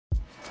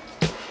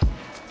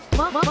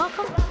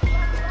Welcome to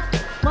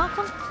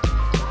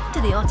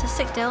the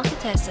Autistic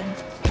Delicatessen.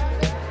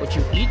 What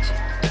you eat,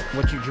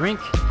 what you drink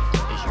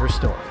is your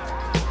story.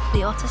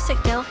 The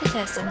Autistic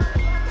Delicatessen.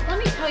 Let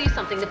me tell you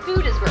something, the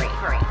food is great.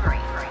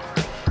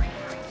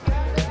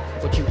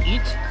 What you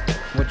eat,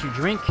 what you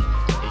drink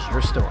is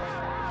your story.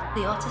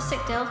 The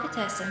Autistic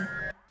Delicatessen.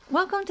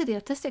 Welcome to the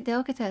Autistic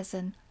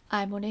Delicatessen.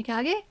 I'm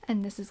Monikage,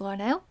 and this is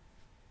Larnell.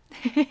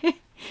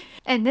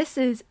 And this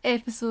is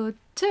episode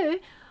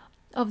 2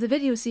 of the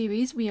video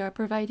series we are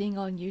providing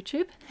on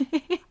YouTube.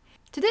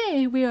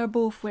 Today we are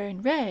both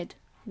wearing red.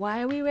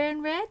 Why are we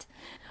wearing red?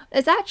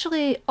 It's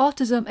actually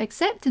Autism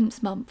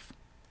Acceptance Month,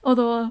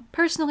 although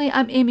personally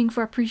I'm aiming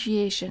for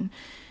appreciation.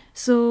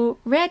 So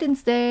red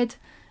instead,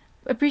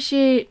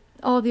 appreciate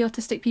all the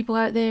autistic people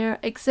out there,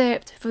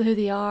 accept for who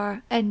they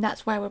are, and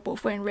that's why we're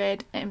both wearing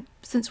red. And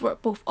since we're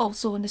both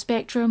also on the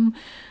spectrum,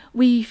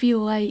 we feel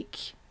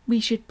like we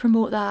should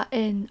promote that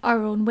in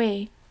our own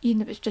way,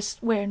 even if it's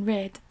just wearing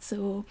red.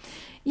 So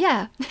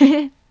yeah,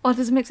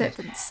 autism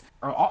acceptance.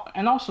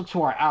 And also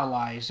to our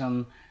allies,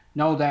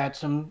 know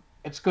that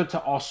it's good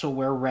to also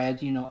wear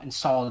red, in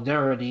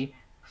solidarity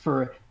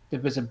for the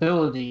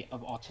visibility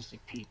of autistic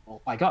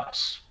people like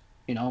us.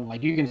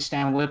 Like you can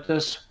stand with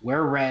us,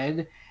 wear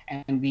red,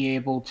 and be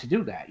able to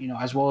do that,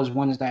 as well as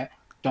ones that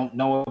don't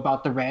know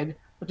about the red,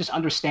 but just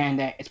understand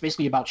that it's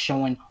basically about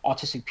showing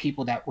autistic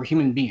people that we're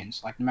human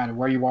beings. Like no matter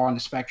where you are on the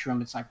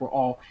spectrum, it's like we're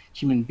all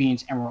human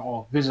beings and we're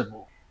all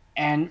visible.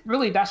 And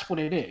really that's what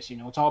it is.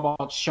 It's all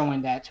about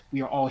showing that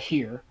we are all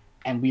here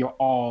and we are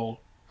all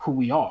who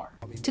we are.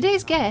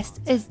 Today's guest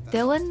is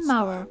Dillon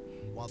Maurer,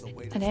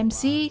 an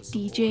MC,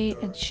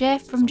 DJ and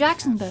chef from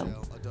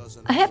Jacksonville,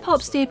 a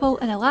hip-hop staple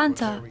in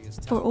Atlanta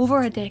for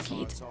over a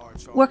decade,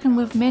 working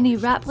with many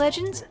rap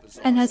legends,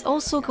 and has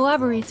also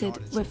collaborated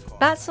with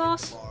Bat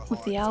Sauce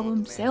with the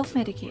album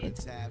Self-Medicated.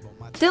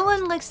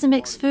 Dillon likes to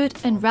mix food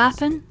and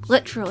rapping,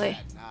 literally,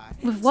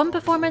 with one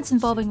performance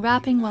involving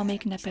rapping while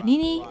making a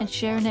panini and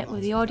sharing it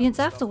with the audience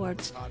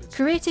afterwards,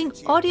 creating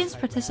audience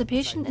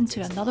participation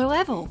into another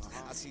level.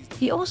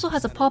 He also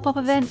has a pop-up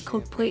event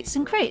called Plates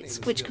and Crates,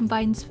 which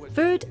combines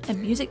food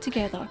and music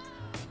together.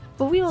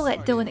 But we will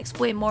let Dillon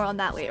explain more on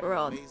that later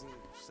on.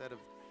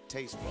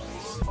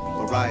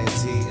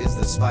 Variety is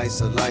the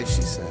spice of life,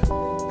 she said,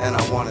 and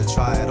I want to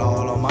try it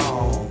all on my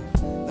own.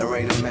 There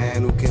ain't a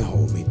man who can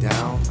hold me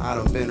down. I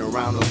done been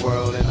around the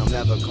world and I'm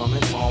never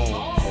coming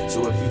home.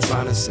 So if you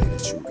trying to say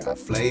that you got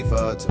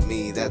flavor, to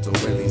me that don't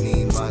really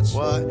mean much.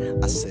 What?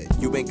 I said,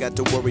 you ain't got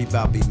to worry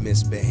about me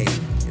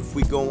misbehaving. If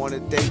we go on a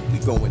date, we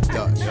going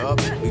Dutch.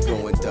 Yup, we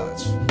going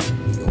Dutch.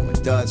 We going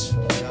Dutch.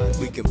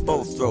 We can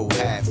both throw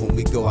half when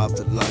we go out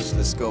to lunch.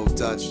 Let's go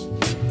Dutch.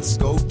 Let's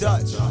go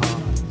Dutch.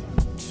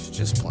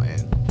 Just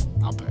playing.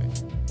 I'll pay.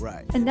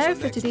 Right. And now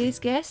for today's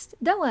guest,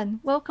 Dillon.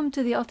 Welcome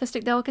to the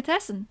Autistic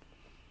Delicatessen.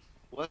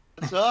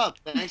 What's up?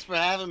 Thanks for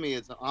having me.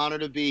 It's an honor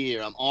to be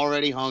here. I'm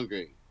already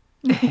hungry.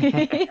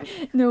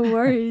 No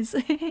worries.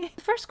 The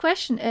first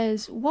question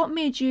is, what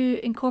made you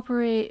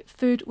incorporate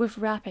food with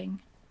rapping?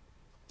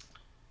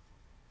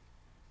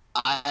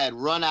 I had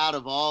run out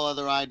of all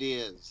other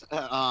ideas.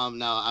 No,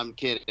 I'm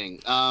kidding.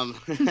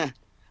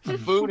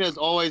 Food has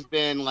always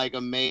been like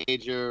a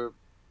major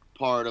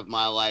part of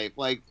my life,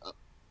 like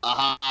a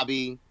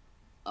hobby.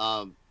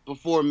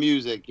 Before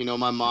music,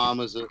 my mom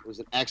was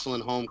an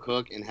excellent home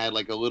cook and had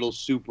like a little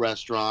soup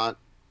restaurant.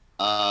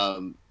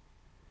 Her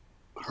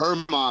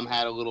mom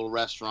had a little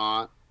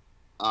restaurant.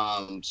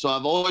 So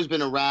I've always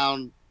been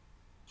around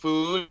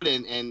food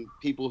and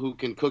people who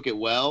can cook it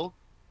well.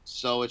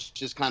 So it's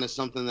just kind of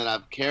something that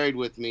I've carried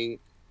with me.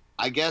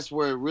 I guess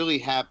where it really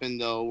happened,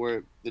 though,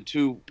 where the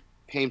two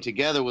came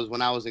together was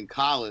when I was in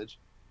college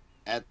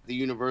at the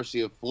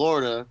University of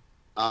Florida.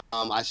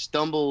 I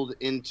stumbled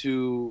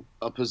into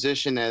a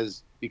position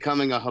as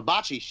becoming a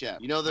hibachi chef.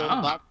 The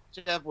hibachi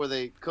chef where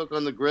they cook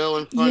on the grill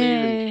in front of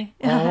you?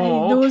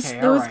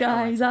 Those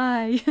guys,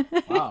 aye.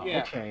 Wow,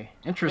 Yeah. okay.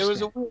 Interesting. It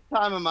was a weird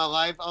time in my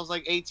life. I was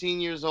like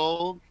 18 years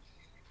old,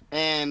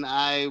 and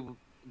I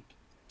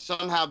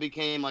somehow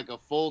became like a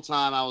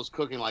full-time. I was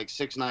cooking like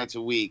 6 nights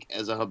a week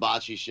as a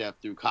hibachi chef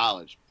through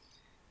college.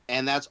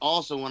 And that's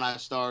also when I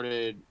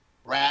started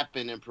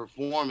rapping and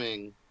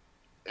performing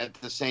at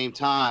the same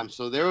time.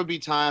 So there would be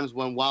times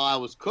when while I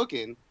was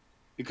cooking,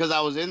 because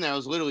I was in there, I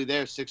was literally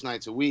there 6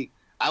 nights a week,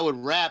 I would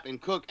rap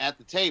and cook at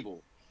the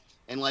table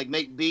and like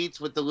make beats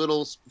with the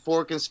little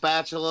fork and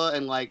spatula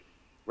and like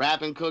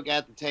rap and cook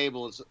at the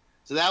table. And so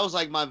that was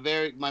like my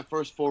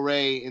first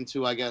foray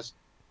into, I guess,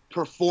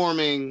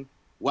 performing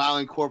while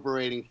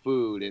incorporating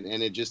food.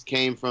 And it just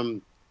came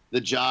from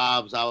the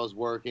jobs I was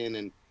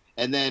working.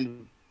 And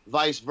then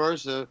vice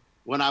versa,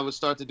 when I would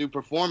start to do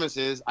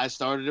performances, I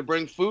started to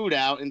bring food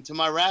out into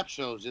my rap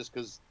shows just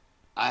because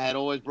I had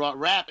always brought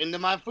rap into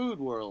my food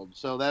world.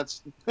 So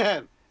that's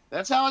how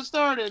it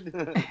started.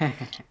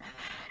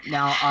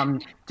 Now,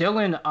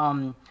 Dillon,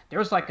 there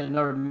was like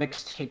another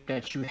mixtape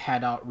that you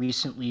had out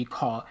recently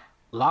called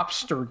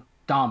Lobster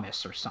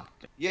Damas or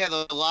something. Yeah,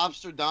 the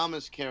Lobster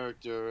Damas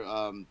character,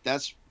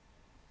 it's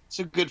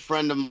a good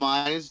friend of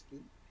mine.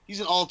 he's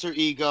an alter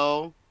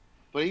ego,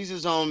 but he's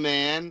his own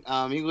man.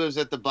 He lives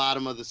at the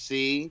bottom of the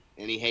sea,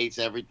 and he hates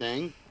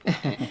everything.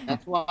 And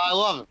that's why I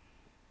love him.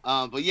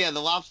 But yeah, the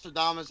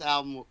Lobsterdamus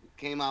album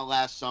came out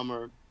last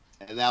summer,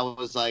 and that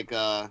was like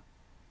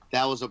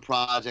that was a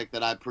project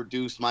that I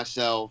produced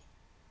myself,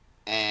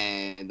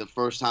 and the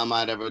first time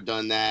I'd ever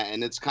done that.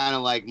 And it's kind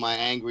of like my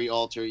angry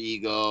alter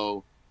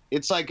ego.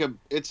 It's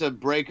a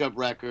breakup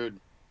record.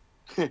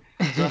 So,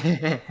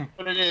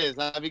 what it is,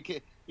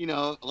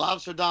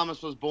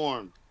 Lobsterdamus was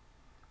born.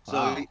 So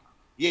Wow.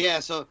 yeah,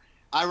 so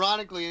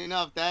ironically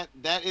enough, that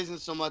isn't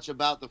so much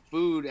about the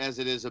food as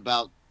it is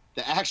about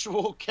the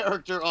actual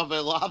character of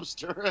a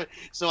lobster.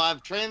 So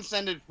I've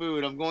transcended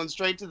food. I'm going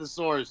straight to the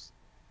source.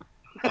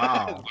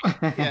 Wow.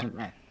 Yeah.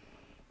 Man,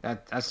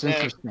 that's Yeah.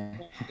 interesting.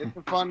 It's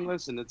a fun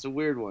listen. It's a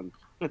weird one.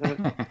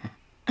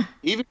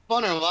 Even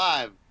funner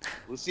live.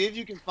 We'll see if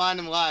you can find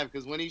him live,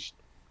 because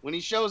when he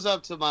shows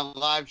up to my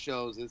live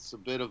shows, it's a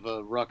bit of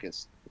a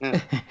ruckus.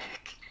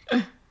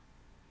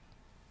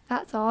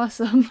 That's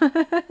awesome.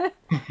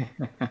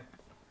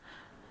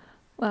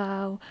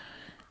 Wow.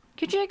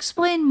 Could you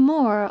explain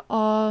more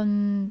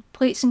on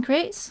Plates and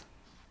Crates?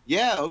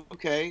 Yeah,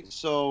 okay.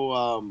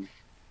 So,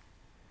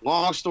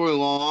 long story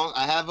long,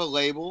 I have a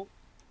label,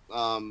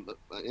 an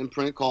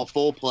imprint called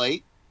Full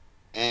Plate,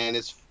 and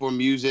it's for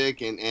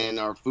music and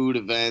our food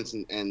events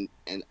and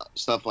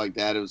stuff like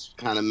that. It was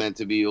kind of meant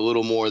to be a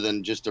little more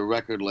than just a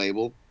record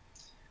label.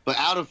 But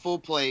out of Full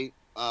Plate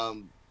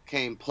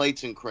came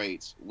Plates and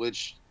Crates,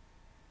 which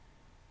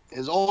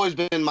has always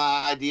been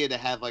my idea to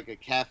have like a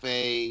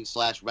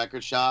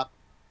cafe/record shop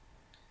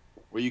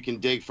where you can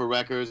dig for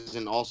records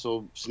and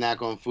also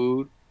snack on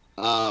food.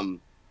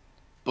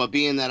 But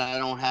being that I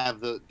don't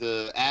have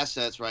the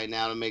assets right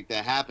now to make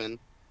that happen,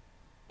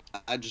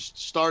 I just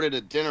started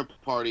a dinner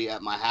party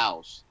at my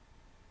house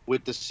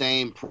with the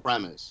same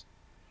premise.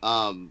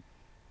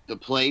 The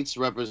plates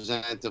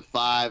represent the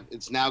 5.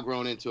 It's now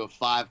grown into a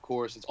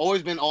 5-course. It's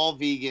always been all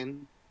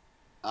vegan,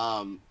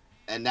 and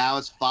now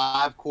it's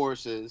 5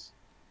 courses,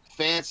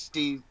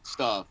 fancy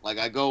stuff. Like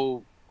I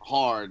go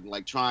hard,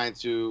 like trying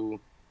to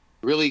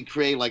really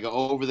create like an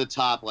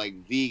over-the-top, like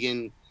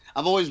vegan.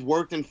 I've always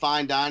worked in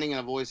fine dining, and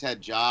I've always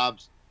had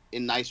jobs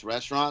in nice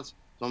restaurants.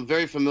 So I'm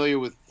very familiar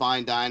with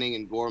fine dining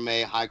and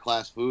gourmet,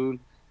 high-class food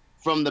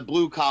from the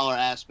blue-collar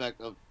aspect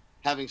of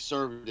having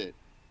served it,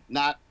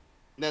 not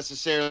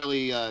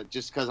necessarily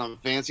just because I'm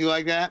fancy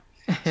like that.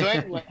 So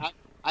anyway,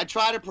 I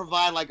try to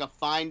provide like a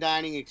fine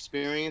dining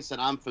experience that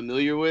I'm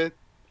familiar with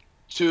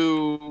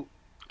to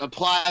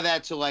apply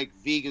that to like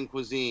vegan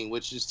cuisine,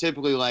 which is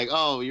typically like,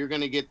 oh, you're going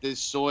to get this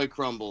soy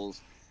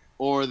crumbles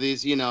or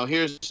these,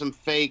 here's some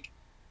fake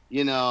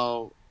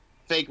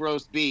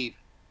roast beef.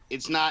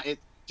 It's not it.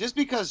 Just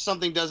because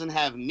something doesn't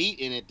have meat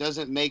in it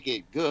doesn't make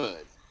it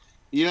good.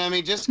 You know what I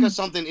mean? Just because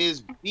something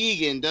is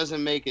vegan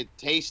doesn't make it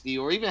tasty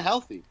or even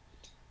healthy.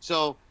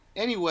 So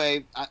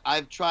anyway,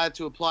 I've tried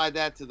to apply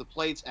that to the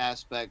plates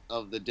aspect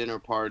of the dinner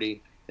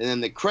party. And then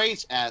the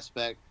crates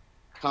aspect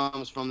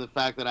comes from the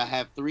fact that I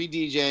have 3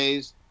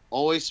 DJs,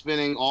 always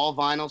spinning all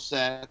vinyl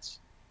sets.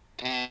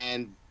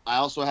 And I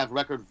also have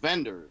record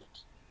vendors,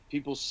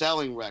 people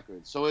selling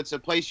records. So it's a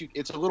place,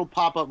 it's a little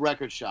pop-up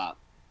record shop.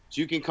 So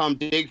you can come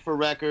dig for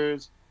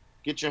records,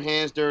 get your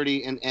hands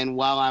dirty, and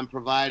while I'm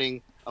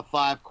providing a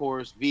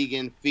 5-course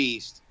vegan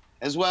feast,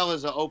 as well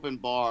as an open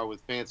bar with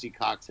fancy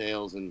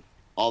cocktails and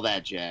all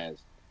that jazz.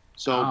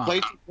 So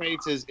Plates and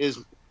Crates is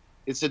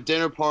it's a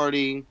dinner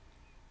party.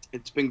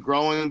 It's been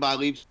growing by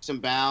leaps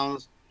and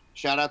bounds.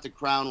 Shout out to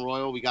Crown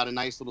Royal. We got a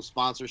nice little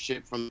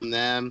sponsorship from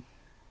them.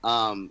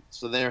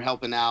 So they're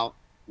helping out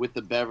with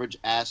the beverage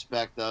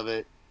aspect of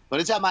it. But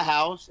it's at my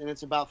house, and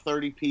it's about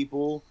 30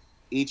 people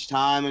each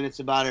time, and it's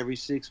about every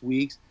 6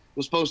 weeks.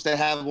 We're supposed to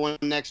have one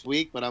next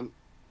week, but I'm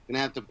going to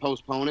have to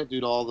postpone it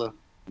due to all the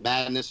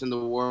madness in the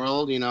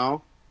world, Yeah,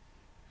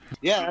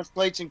 that's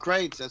Plates and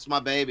Crates. That's my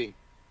baby.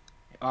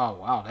 Oh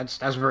wow, that's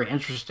very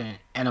interesting.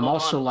 And I'm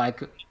also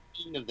like,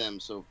 18 of them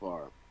so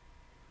far.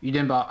 you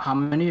did about how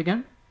many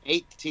again?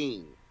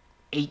 18.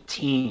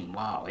 18.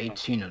 Wow,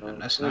 18 of them.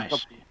 That's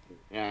nice.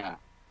 Yeah.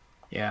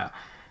 Yeah.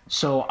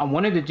 So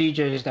one of the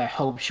DJs that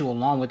helps you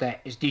along with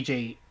that is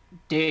DJ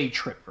Day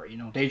Tripper.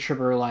 Day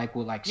Tripper will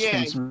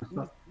spin some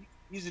stuff.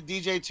 He's a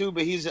DJ too,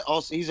 but he's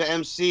an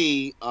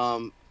MC.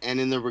 And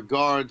in the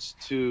regards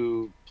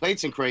to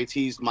Plates and Crates,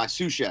 he's my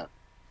sous chef.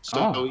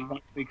 So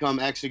he's become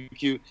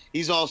execute.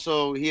 He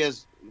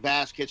has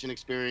vast kitchen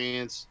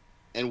experience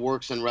and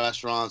works in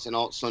restaurants, and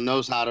also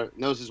knows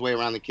his way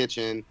around the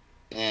kitchen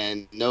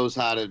and knows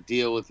how to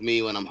deal with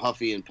me when I'm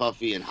huffy and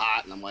puffy and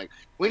hot, and I'm like,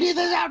 we need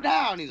this out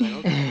now. And he's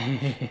like,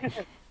 okay.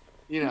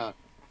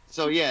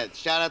 So yeah,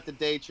 shout out to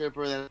Day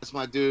Tripper. That's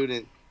my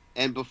dude.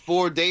 And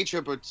before Day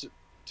Tripper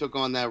took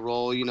on that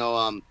role,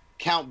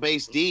 Count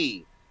Bass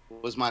D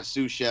was my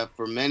sous chef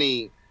for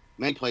many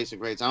Plates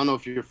and Crates. I don't know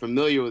if you're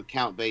familiar with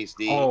Count Bass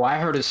D. Oh, I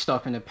heard his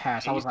stuff in the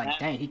past. I was like,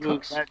 dang, he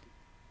cooks.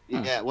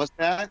 Yeah, what's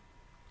that?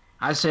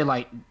 I say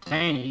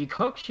dang, he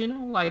cooks,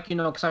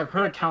 because I've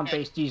heard Count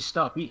Bass D's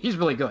stuff. He's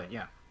really good,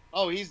 yeah.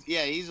 Oh, he's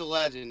a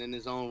legend in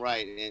his own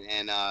right,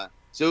 and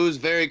so it was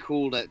very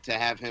cool to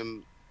have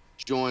him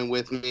join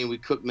with me. We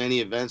cooked many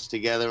events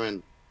together,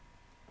 and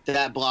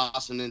that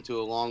blossomed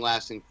into a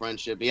long-lasting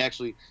friendship. He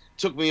actually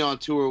took me on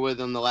tour with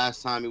him the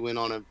last time he went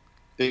on a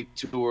big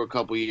tour a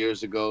couple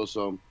years ago.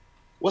 So,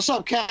 what's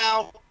up,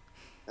 Cal?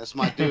 That's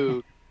my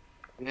dude.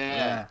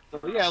 Yeah. So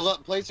yeah,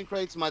 look, Plates and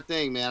Crates is my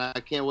thing, man. I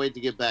can't wait to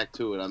get back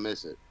to it. I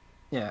miss it.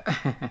 Yeah.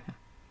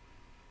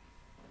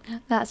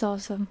 That's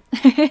awesome.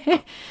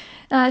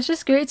 It's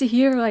just great to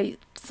hear like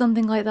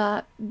something like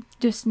that,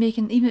 just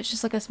making, even if it's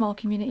just like a small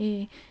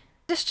community.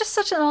 It's just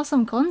such an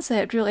awesome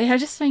concept, really. I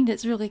just find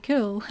it's really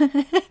cool.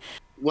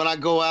 When I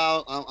go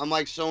out, I'm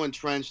like so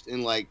entrenched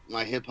in like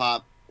my hip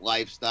hop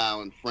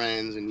lifestyle and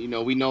friends, and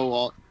we know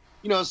all,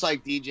 it's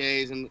like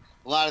DJs and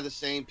a lot of the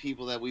same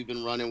people that we've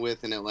been running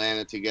with in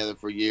Atlanta together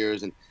for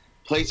years, and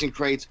Plates and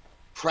Crates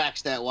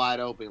cracks that wide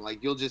open. Like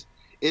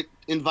it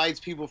invites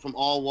people from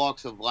all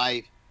walks of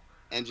life,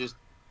 and just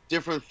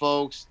different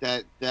folks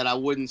that I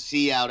wouldn't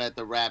see out at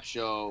the rap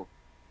show,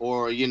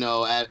 or at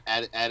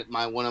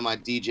one of my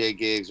DJ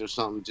gigs or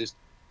something. Just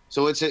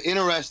so it's an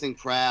interesting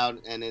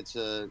crowd, and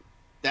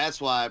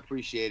that's why I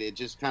appreciate it.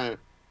 Just kind of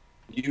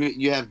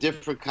you have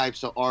different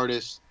types of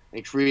artists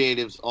and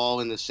creatives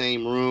all in the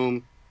same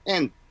room,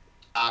 and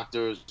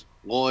doctors,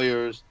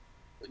 lawyers,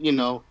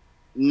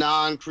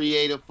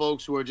 non-creative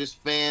folks who are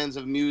just fans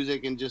of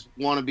music and just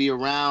want to be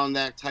around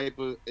that type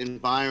of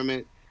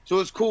environment. So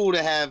it's cool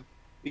to have,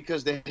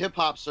 because the hip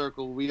hop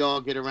circle, we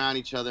all get around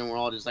each other and we're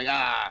all just like,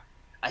 I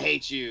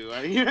hate you.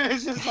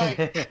 It's just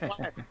like,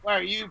 why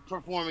are you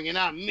performing and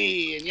not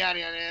me? And yada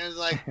yada. And it's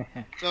like,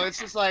 so it's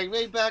just like,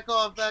 hey, back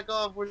off.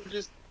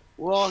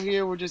 We're all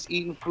here. We're just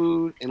eating Mm-hmm.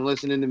 food and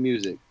listening to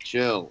music.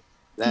 Chill.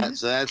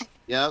 That's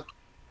yep.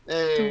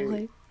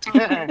 Hey.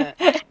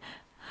 Totally.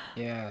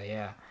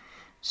 Yeah.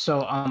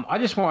 So I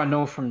just want to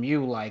know from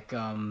you, like,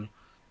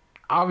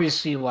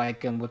 obviously,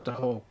 like, with the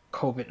whole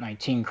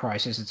COVID-19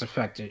 crisis, it's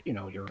affected,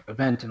 your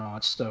event and all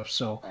that stuff.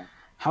 So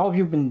how have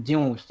you been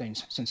dealing with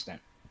things since then?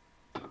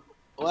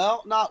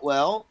 Well, not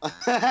well.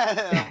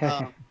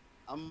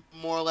 I'm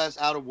more or less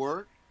out of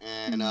work,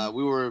 and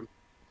we were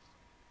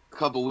a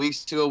couple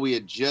weeks ago. We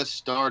had just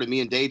started. Me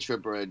and Day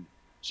Tripper had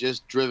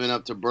just driven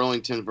up to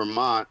Burlington,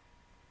 Vermont.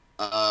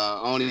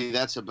 Only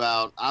that's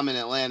about. I'm in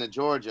Atlanta,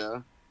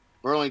 Georgia.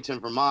 Burlington,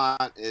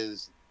 Vermont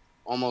is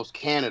almost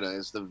Canada.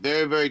 It's the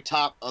very, very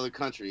top of the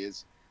country.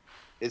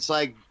 It's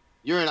like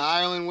you're in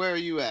Ireland. Where are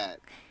you at?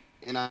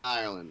 In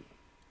Ireland.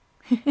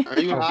 Are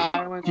you in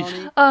Ireland,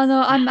 honey? Oh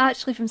no, I'm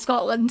actually from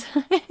Scotland.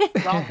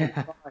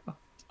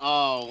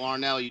 Oh,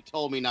 Larnell, you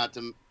told me not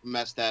to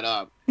mess that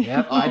up.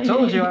 Yep, I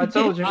told you.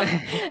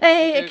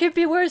 Hey, it could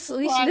be worse. At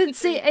least you didn't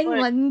say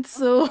England,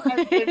 so.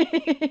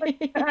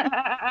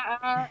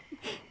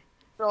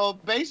 So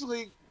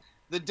basically,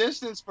 the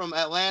distance from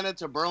Atlanta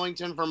to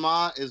Burlington,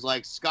 Vermont is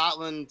like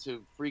Scotland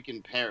to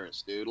freaking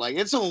Paris, dude. Like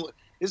it's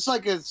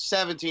like a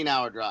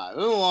 17-hour drive.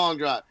 It's a long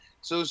drive.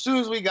 So as soon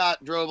as we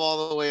drove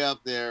all the way up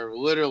there,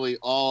 literally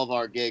all of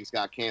our gigs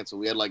got canceled.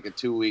 We had like a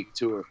 2-week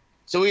tour.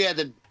 So we had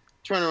to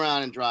turn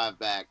around and drive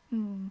back.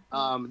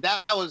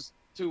 That was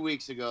 2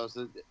 weeks ago.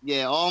 So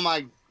yeah, all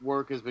my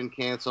work has been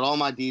canceled. All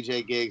my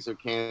DJ gigs are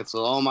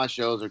canceled. All my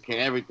shows are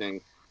canceled.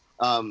 Everything.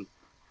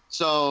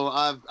 So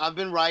I've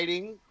been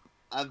writing.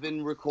 I've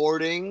been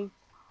recording,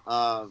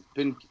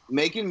 been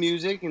making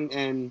music,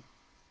 and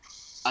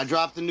I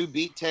dropped a new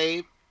beat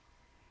tape,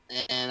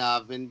 and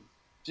I've been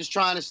just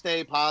trying to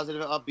stay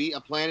positive, upbeat. I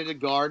planted a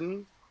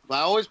garden. But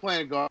I always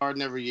plant a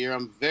garden every year.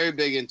 I'm very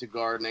big into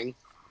gardening,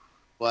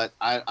 but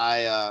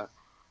I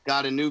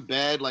got a new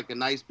bed, like a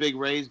nice big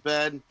raised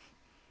bed.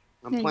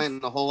 I'm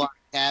planting a whole lot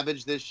of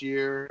cabbage this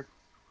year,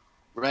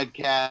 red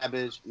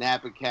cabbage,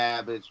 Napa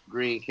cabbage,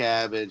 green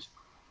cabbage.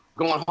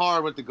 Going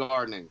hard with the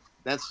gardening.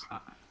 That's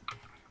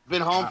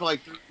been home for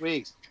like 3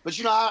 weeks. But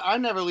I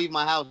never leave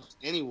my house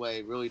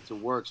anyway, really, to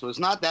work. So it's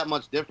not that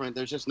much different.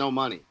 There's just no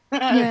money.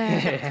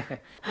 Yeah.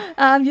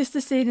 I'm used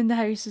to staying in the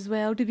house as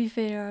well, to be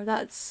fair.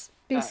 That's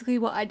basically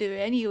what I do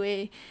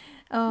anyway.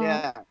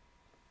 Yeah.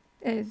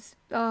 That's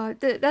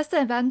the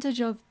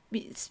advantage of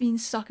being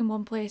stuck in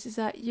one place, is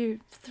that you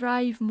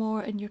thrive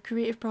more in your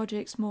creative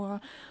projects more,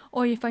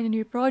 or you find a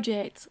new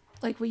project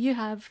like what you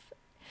have.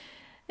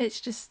 It's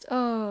just,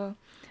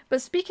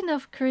 But speaking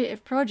of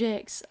creative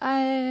projects,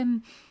 I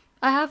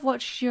have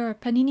watched your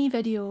panini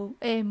video.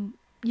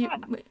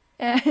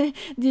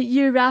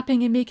 You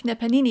rapping and making a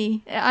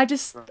panini.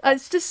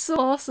 It's just so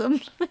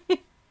awesome.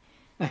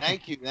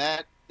 Thank you.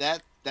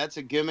 That's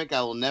a gimmick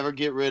I will never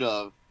get rid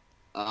of.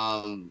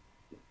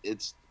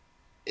 It's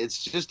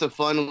just a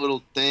fun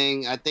little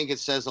thing. I think it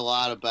says a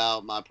lot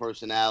about my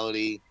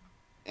personality,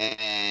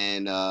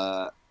 and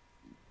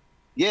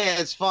yeah,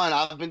 it's fun.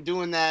 I've been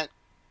doing that.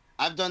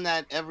 I've done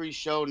that every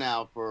show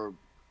now for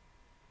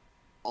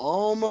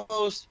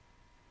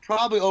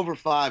probably over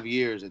 5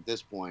 years at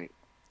this point.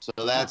 So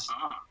that's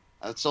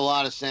a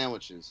lot of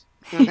sandwiches.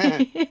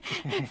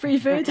 Free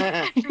food.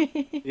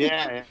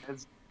 Yeah,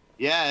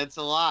 it's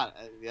a lot.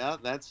 Yeah,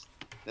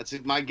 That's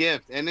my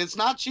gift, and it's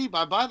not cheap.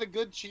 I buy the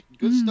good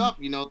stuff,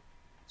 you know,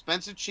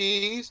 expensive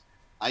cheese.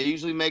 I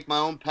usually make my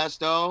own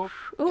pesto,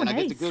 Oh, and I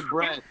nice. get the good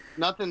bread.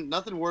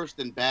 Nothing worse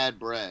than bad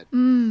bread.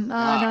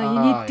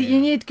 No, you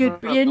need good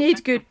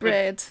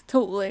bread.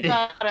 Totally.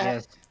 Gotta have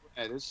Yes.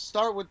 bread. Let's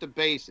start with the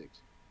basics.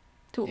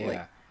 Totally.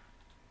 Yeah.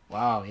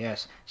 Wow,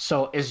 yes.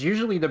 So is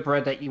usually the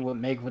bread that you would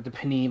make with the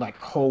panini like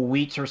whole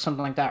wheats or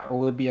something like that, or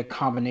would it be a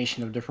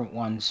combination of different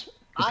ones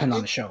depending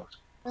on the show?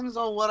 Depends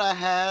on what I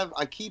have.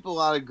 I keep a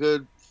lot of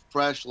good,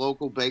 fresh,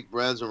 local baked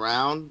breads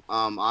around,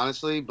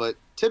 honestly. But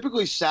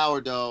typically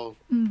sourdough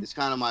is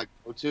kind of my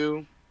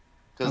go-to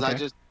because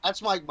Okay.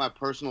 that's like my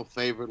personal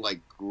favorite, like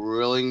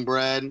grilling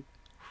bread.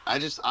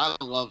 I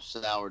love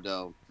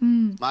sourdough.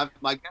 My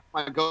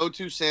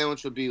go-to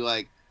sandwich would be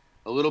like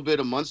a little bit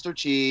of Munster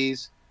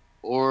cheese,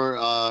 or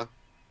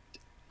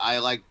I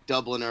like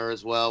Dubliner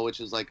as well,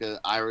 which is like a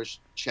Irish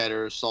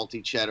cheddar,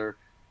 salty cheddar.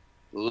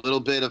 A little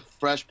bit of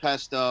fresh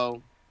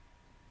pesto,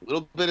 a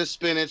little bit of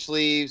spinach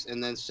leaves,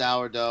 and then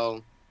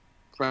sourdough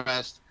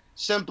pressed.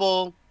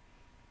 Simple,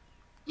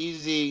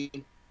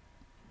 easy.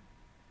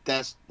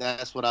 That's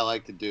what I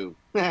like to do.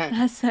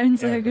 That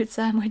sounds like a good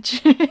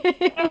sandwich.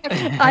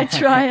 I'd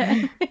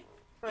try it.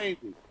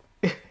 Crazy.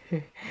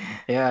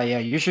 Yeah,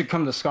 you should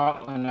come to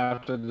Scotland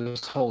after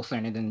this whole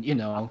thing, and then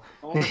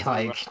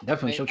like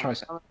definitely she'll try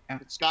some. Yeah.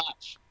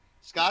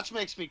 Scotch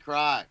makes me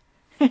cry.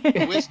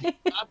 Whiskey,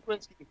 Scotch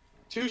whiskey.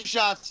 2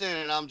 shots in,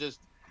 and I'm just,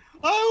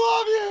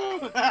 I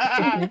love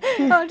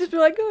you. I'll just be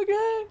like,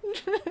 oh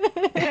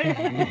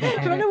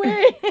god, run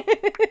away.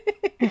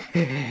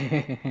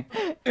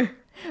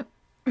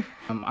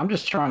 I'm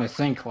just trying to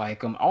think,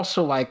 like,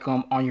 also, like,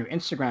 on your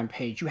Instagram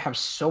page, you have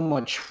so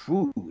much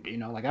food,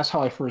 like, that's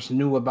how I first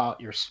knew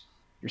about your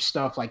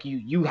stuff. Like,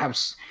 you have,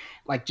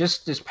 like,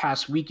 just this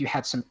past week, you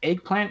had some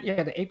eggplant,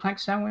 the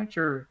eggplant sandwich,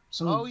 or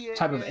some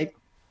type of egg.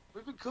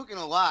 We've been cooking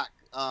a lot.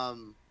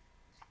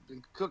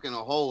 Been cooking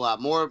a whole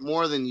lot,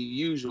 more than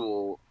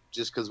usual,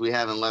 just because we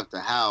haven't left the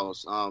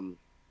house.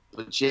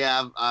 But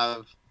yeah,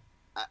 I've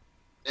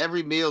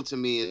every meal to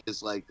me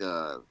is like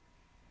a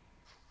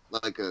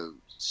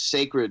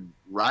sacred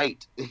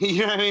rite.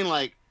 You know what I mean?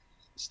 Like,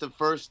 it's the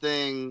first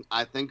thing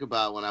I think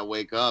about when I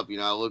wake up.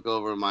 I look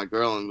over at my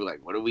girl and be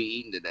like, what are we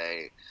eating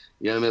today?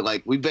 You know what I mean?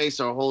 Like, we base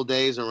our whole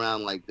days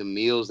around like the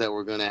meals that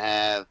we're gonna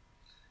have.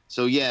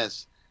 So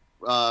yes,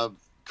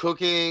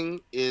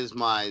 cooking is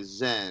my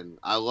zen.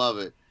 I love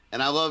it,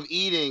 and I love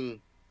eating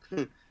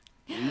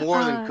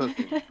more than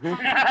cooking.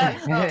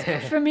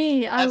 For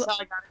me, That's how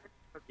I got into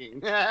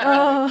cooking.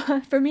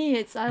 for me,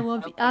 it's I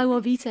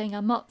love eating.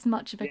 I'm not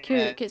much of a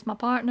cook. It's my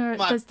partner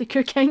that does the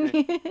cooking,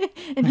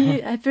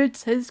 and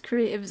food's his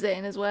creative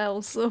zen as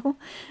well. So,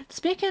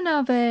 speaking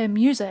of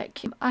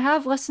music, I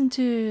have listened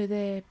to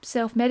the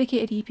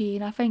Self-Medicated EP,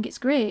 and I think it's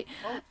great.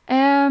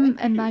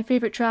 And my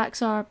favourite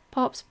tracks are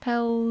Pops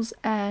Pills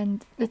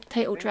and the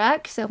title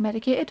track,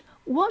 Self-Medicated.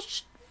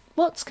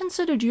 What's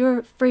considered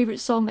your favourite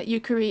song that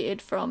you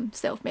created from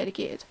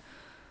Self-Medicated?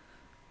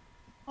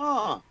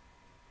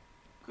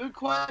 Good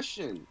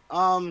question.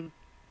 Well,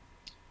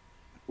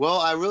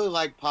 I really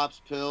like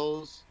Pop's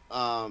Pills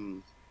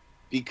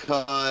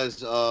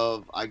because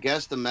of, I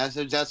guess, the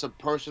message. That's a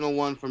personal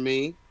one for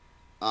me.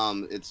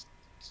 It's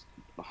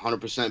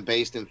 100%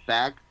 based in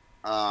fact,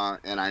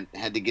 and I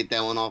had to get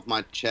that one off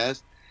my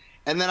chest.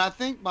 And then I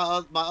think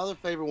my other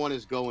favorite one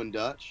is Going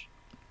Dutch.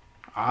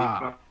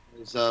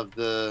 Because of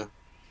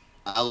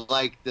I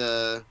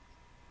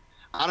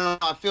don't know,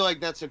 I feel like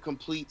that's a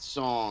complete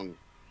song.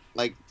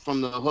 Like,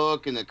 from the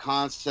hook and the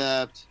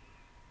concept,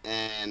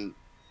 and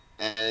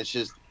it's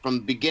just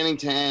from beginning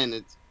to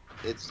end.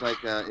 It's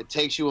like it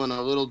takes you on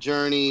a little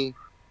journey,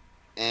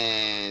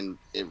 and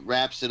it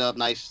wraps it up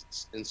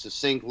nice and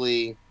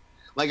succinctly.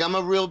 Like, I'm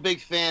a real big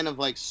fan of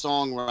like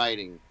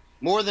songwriting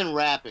more than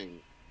rapping.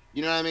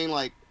 You know what I mean?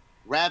 Like,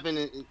 rapping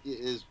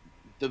is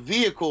the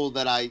vehicle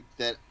that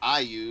I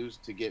use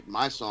to get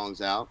my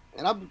songs out,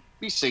 and I'll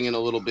be singing a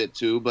little bit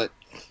too, but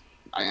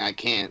I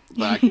can't.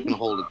 But I can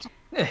hold it.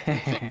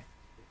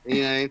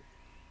 You know what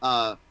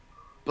I mean?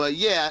 But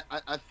yeah,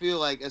 I feel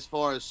like as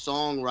far as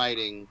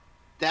songwriting,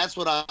 that's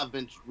what I've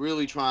been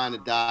really trying to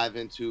dive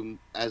into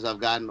as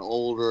I've gotten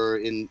older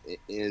in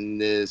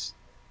this,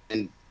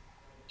 and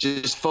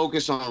just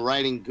focus on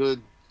writing good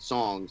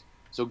songs.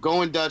 So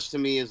Going Dutch to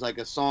me is like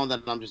a song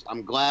that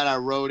I'm glad I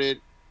wrote it.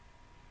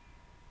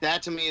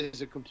 That to me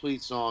is a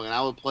complete song, and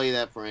I would play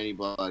that for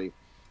anybody.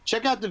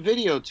 Check out the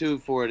video too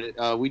for it.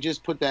 We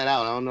just put that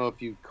out. I don't know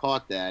if you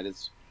caught that.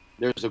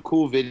 There's a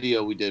cool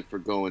video we did for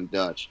Going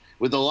Dutch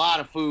with a lot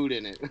of food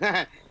in it.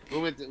 We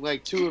went to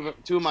like two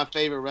of my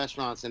favorite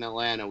restaurants in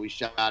Atlanta. We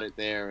shot it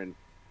there, and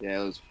yeah,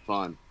 it was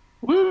fun.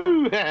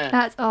 Woo!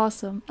 That's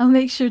awesome. I'll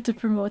make sure to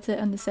promote it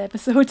on this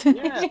episode.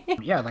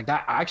 Yeah, like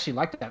that. I actually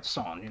like that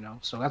song,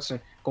 So that's a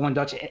Going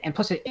Dutch, and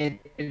plus it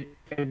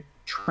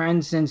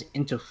transcends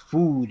into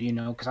food,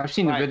 because I've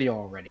seen the video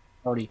already.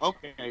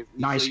 Okay.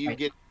 Nice. So you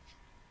get.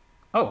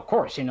 Oh, of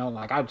course,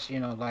 like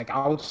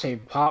I would say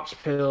Pops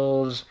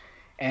Pills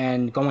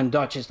and Going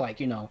Dutch is like,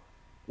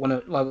 one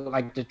of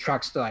like the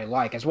tracks that I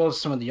like, as well as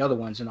some of the other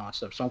ones and all that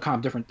stuff. So I'm kind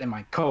of different than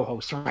my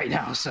co-host right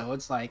now. So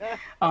it's like,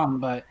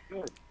 but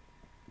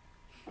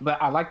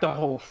I like the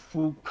whole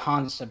food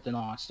concept and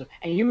all that stuff.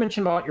 And you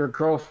mentioned about your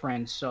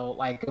girlfriend. So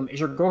like, is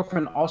your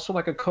girlfriend also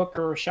like a cook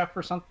or a chef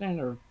or something,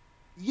 or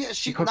Yeah,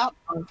 she cooks? not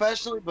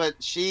professionally, but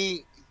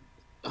she.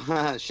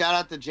 Shout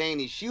out to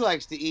Janie. She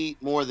likes to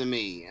eat more than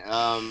me.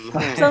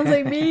 Sounds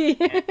like me.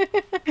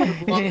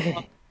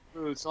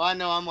 Food, so I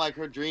know I'm like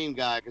her dream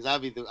guy because I'll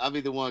be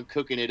the one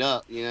cooking it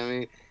up. You know what I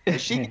mean? And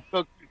she can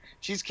cook.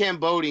 She's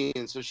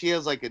Cambodian, so she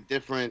has like a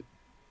different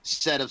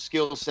set of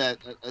skill set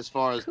as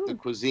far as the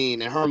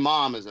cuisine. And her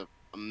mom is an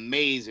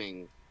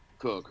amazing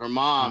cook. Her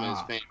mom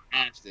is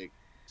fantastic.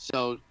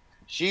 So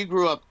she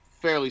grew up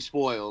fairly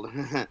spoiled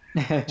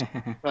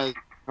because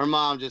her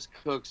mom just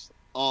cooks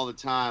all the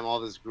time, all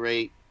this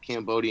great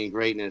Cambodian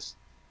greatness.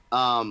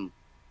 But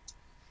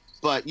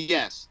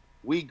yes,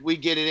 we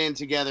get it in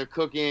together,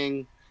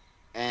 cooking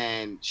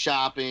and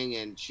shopping,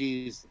 and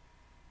she's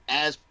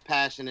as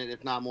passionate,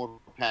 if not more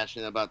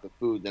passionate, about the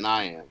food than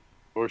I am,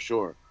 for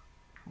sure.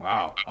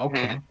 Wow.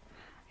 Okay.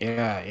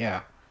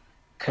 Yeah.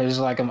 Because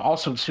like I'm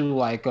also too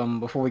like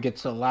before we get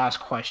to the last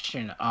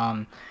question,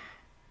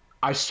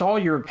 I saw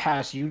your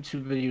past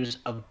YouTube videos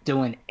of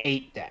Dillon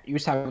Ate That. You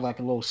used to have like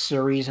a little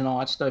series and all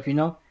that stuff, you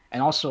know?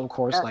 And also, of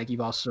course, like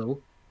you've also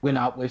went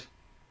out with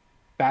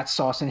Bat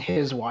Sauce and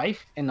his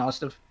wife and all that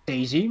stuff,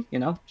 Daisy, you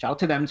know? Shout out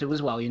to them too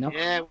as well, you know?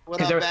 Yeah,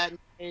 what up, Bat and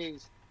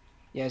Daisy?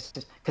 Yes,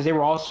 because they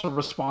were also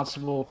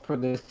responsible for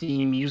the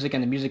theme music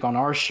and the music on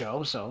our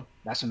show, so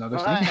that's another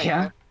thing. Right.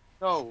 Yeah.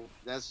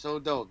 That's so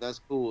dope.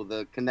 That's cool.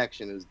 The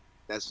connection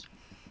that's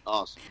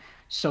awesome.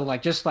 So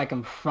like just like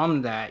I'm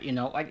from that, you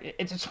know, like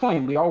it's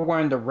funny. We all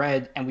wearing the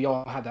red and we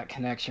all have that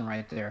connection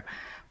right there.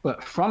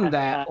 But from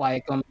that,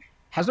 like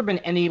has there been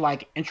any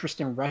like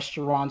interesting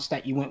restaurants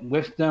that you went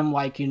with them,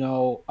 like you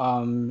know,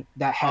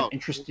 that had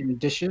interesting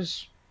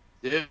dishes?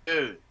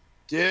 Dude.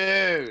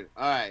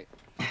 All right.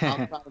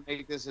 I'll try to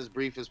make this as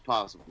brief as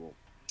possible.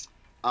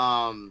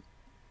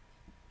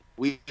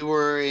 We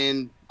were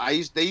in.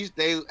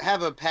 They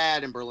have a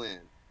pad in Berlin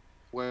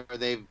where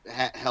they've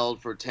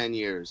held for 10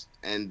 years,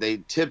 and they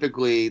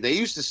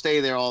used to stay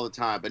there all the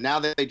time, but now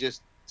they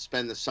just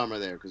spend the summer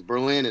there because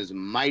Berlin is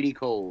mighty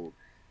cold.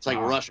 It's like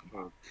Russia.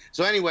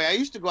 So anyway, I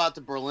used to go out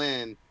to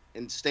Berlin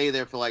and stay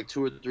there for like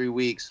 2 or 3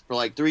 weeks for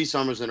like 3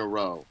 summers in a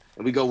row,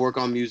 and we go work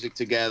on music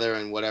together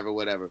and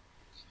whatever.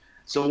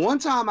 So one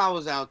time I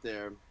was out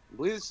there. I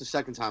believe it's the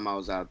second time I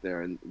was out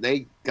there, and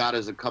they got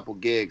us a couple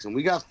gigs, and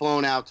we got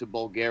flown out to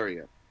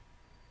Bulgaria.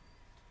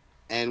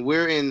 And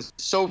we're in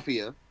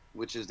Sofia,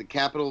 which is the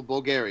capital of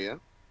Bulgaria.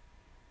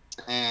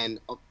 And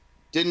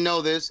didn't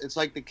know this. It's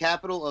like the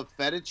capital of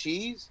feta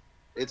cheese.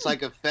 It's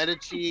like a feta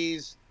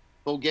cheese.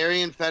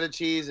 Bulgarian feta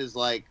cheese is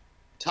like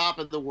top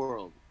of the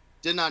world.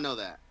 Did not know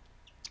that.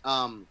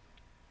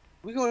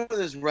 We go to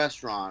this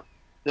restaurant.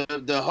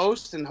 The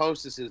hosts and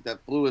hostesses that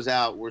flew us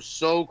out were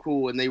so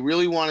cool, and they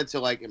really wanted to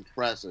like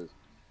impress us.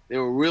 They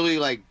were really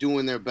like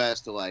doing their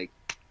best to like.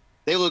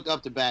 They looked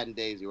up to Bat and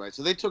Daisy, right?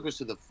 So they took us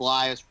to the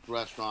flyest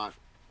restaurant.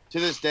 To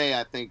this day,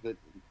 I think that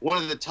one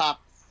of the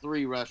top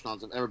 3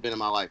 restaurants I've ever been in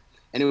my life.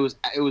 And it was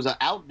an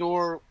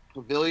outdoor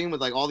pavilion with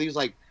like all these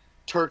like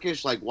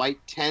Turkish like white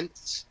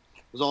tents.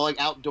 It was all like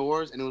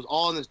outdoors, and it was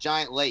all in this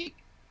giant lake.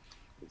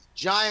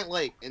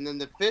 And then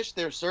the fish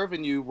they're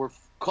serving you were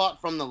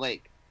caught from the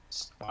lake.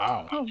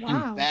 Wow. Oh,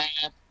 wow.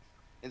 Bass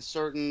and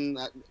certain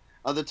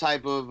other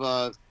type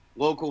of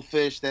local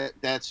fish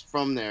that's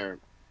from there.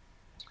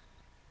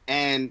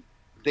 And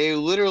they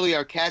literally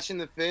are catching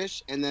the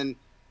fish, and then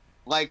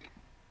like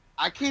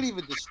I can't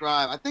even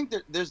describe. I think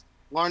there's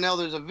Larnell.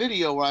 There's a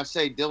video where I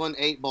say Dillon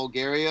ate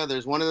Bulgaria.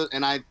 There's one of those,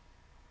 and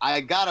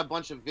I got a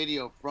bunch of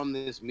video from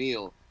this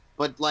meal.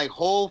 But like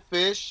whole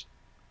fish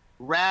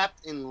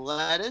wrapped in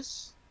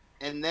lettuce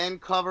and then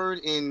covered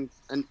in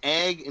an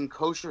egg and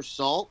kosher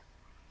salt.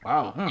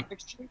 Wow.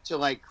 To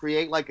like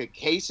create like a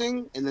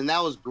casing, and then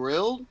that was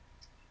grilled,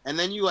 and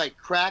then you like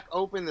crack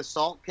open the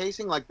salt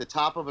casing like the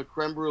top of a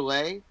creme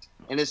brulee,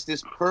 and it's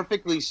this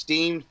perfectly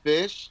steamed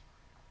fish,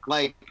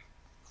 like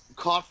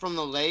caught from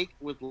the lake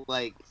with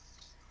like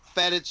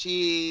feta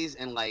cheese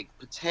and like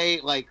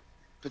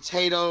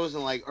potatoes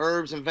and like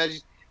herbs and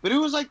veggies. But it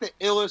was like the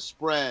illest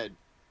spread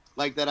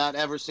like that I'd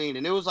ever seen,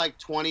 and it was like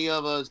 20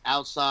 of us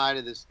outside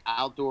of this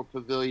outdoor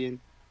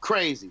pavilion.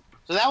 Crazy.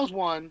 So that was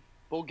one,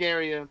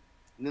 Bulgaria.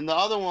 And then the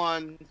other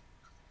one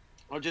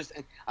are just,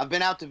 I've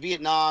been out to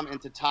Vietnam and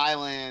to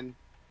Thailand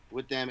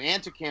with them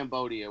and to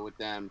Cambodia with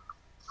them.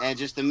 And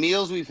just the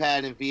meals we've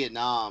had in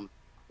Vietnam,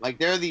 like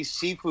there are these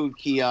seafood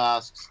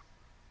kiosks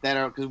that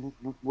are, because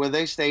where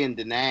they stay in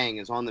Da Nang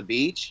is on the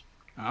beach.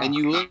 Oh. And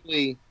you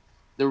literally,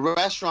 the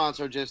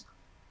restaurants are just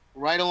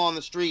right along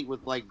the street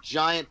with like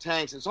giant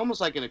tanks. It's almost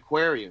like an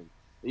aquarium.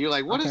 And you're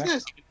like, what is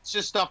this? It's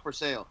just stuff for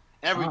sale.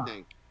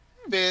 Everything.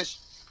 Fish.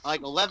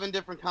 Like 11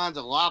 different kinds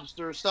of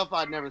lobster, stuff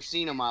I'd never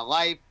seen in my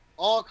life,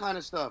 all kind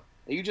of stuff.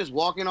 And you just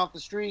walk in off the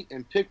street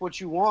and pick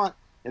what you want,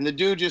 and the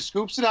dude just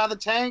scoops it out of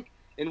the tank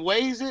and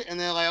weighs it, and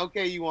they're like,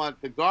 okay, you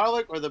want the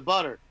garlic or the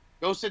butter?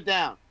 Go sit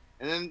down.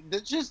 And then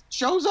it just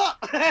shows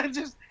up.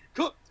 Just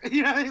cooked.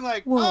 You know what I mean?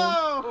 Like, Whoa.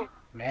 oh,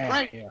 Man,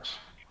 right. yes.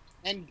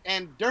 And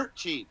dirt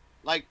cheap.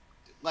 Like,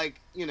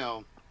 you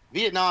know,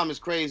 Vietnam is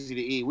crazy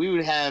to eat. We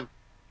would have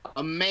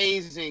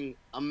amazing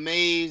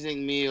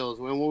meals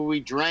when we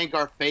drank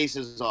our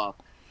faces off,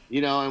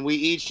 you know, and we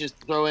each just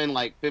throw in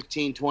like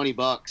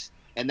 $15-20,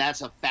 and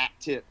that's a fat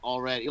tip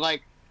already.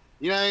 Like,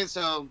 you know what I mean?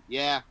 So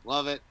yeah,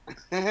 love it.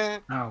 Oh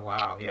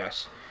wow,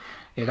 yes.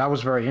 Yeah, that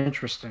was very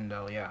interesting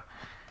though, yeah.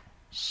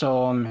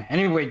 So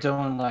anyway,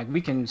 Dylan, like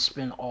we can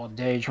spend all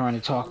day trying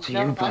to talk to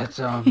you, but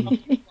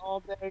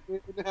all day,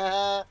 dude.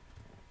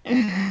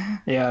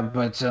 yeah,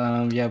 but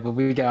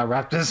we gotta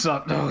wrap this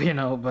up though, you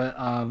know. But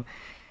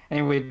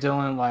anyway,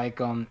 Dylan, like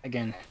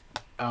again,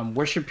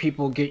 where should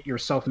people get your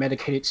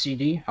self-medicated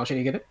CD? How should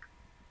they get it?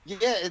 Yeah,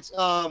 it's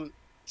so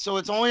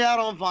it's only out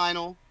on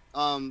vinyl.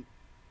 I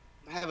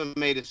haven't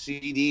made a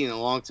CD in a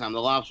long time. The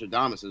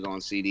Lobsterdamus is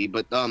on CD,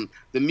 but the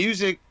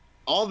music,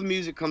 all the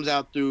music comes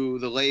out through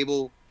the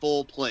label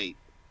Full Plate,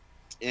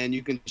 and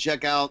you can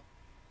check out.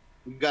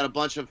 We've got a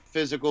bunch of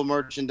physical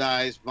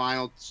merchandise,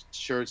 vinyl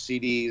shirts,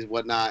 CDs,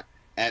 whatnot,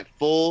 at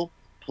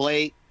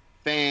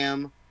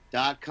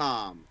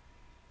fullplatefam.com.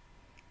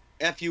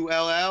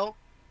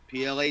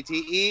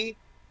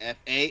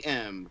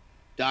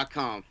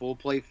 FULLPLATEFAM.com. Full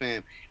Plate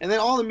Fam. And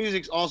then all the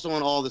music's also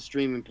on all the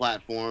streaming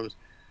platforms.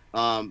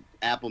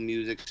 Apple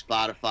Music,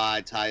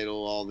 Spotify,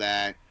 Tidal, all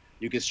that.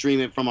 You can stream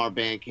it from our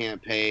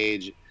Bandcamp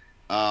page.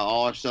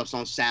 All our stuff's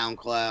on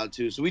SoundCloud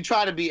too. So we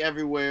try to be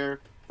everywhere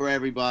for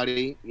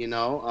everybody, you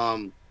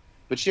know.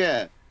 But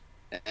yeah,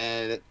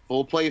 and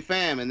Full Plate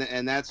Fam,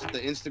 and that's the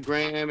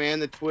Instagram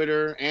and the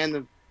Twitter and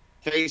the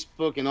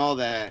Facebook and all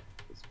that.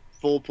 It's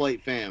Full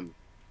Plate Fam.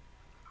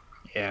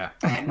 Yeah,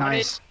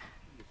 nice.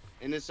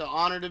 And it's an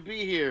honor to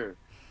be here.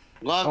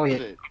 Love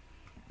it.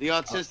 The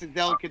Autistic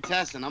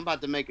Delicatessen. I'm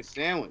about to make a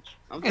sandwich.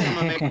 I'm thinking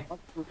I'm gonna make a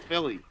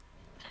Philly.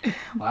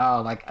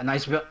 Wow, like a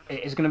nice. Is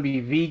it gonna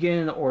be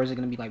vegan or is it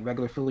gonna be like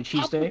regular Philly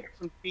cheesesteak?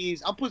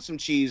 I'll put some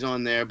cheese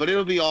on there, but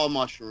it'll be all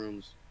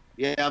mushrooms.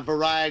 Yeah, a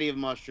variety of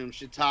mushrooms: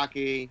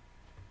 shiitake,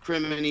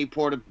 crimini,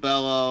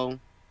 portobello,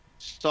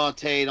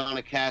 sautéed on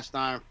a cast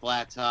iron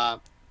flat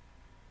top.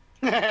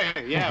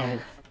 Yeah,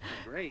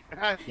 great.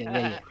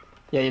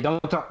 Yeah,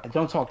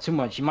 don't talk too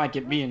much. You might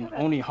get me and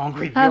Oni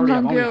hungry. I'm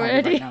hungry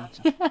already. Right now,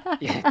 so,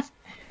 yeah,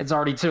 it's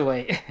already too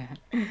late.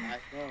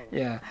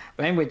 Yeah,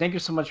 but anyway, thank you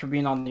so much for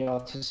being on the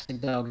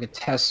Autistic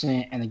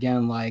Delicatessen, and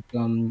again, like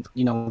you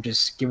know,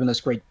 just giving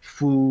us great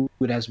food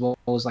as well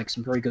as like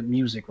some very good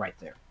music right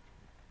there.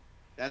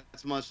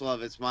 That's much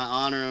love. It's my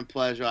honor and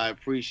pleasure. I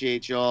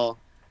appreciate y'all.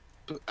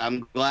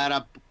 I'm glad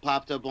I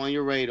popped up on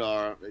your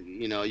radar.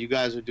 You know, you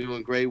guys are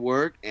doing great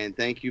work, and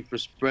thank you for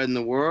spreading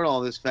the word,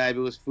 all this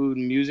fabulous food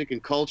and music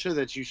and culture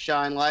that you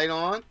shine light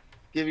on.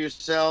 Give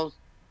yourselves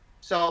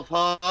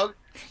self-hug,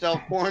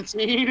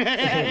 self-quarantine.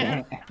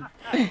 The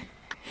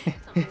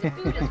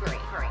food is great.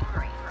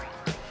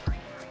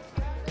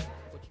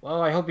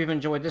 Well, I hope you've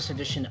enjoyed this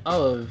edition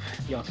of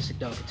the Autistic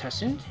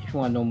Delicatessen. If you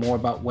want to know more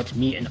about what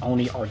me and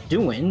Oni are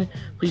doing,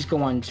 please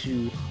go on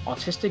to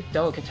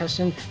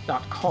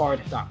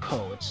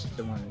autisticdelicatessen.card.co. It's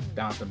the one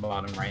down at the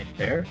bottom right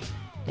there.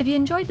 If you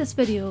enjoyed this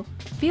video,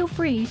 feel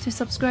free to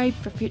subscribe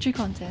for future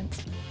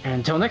content. And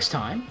until next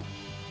time,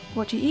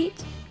 What you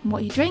eat and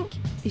what you drink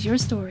is your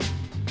story.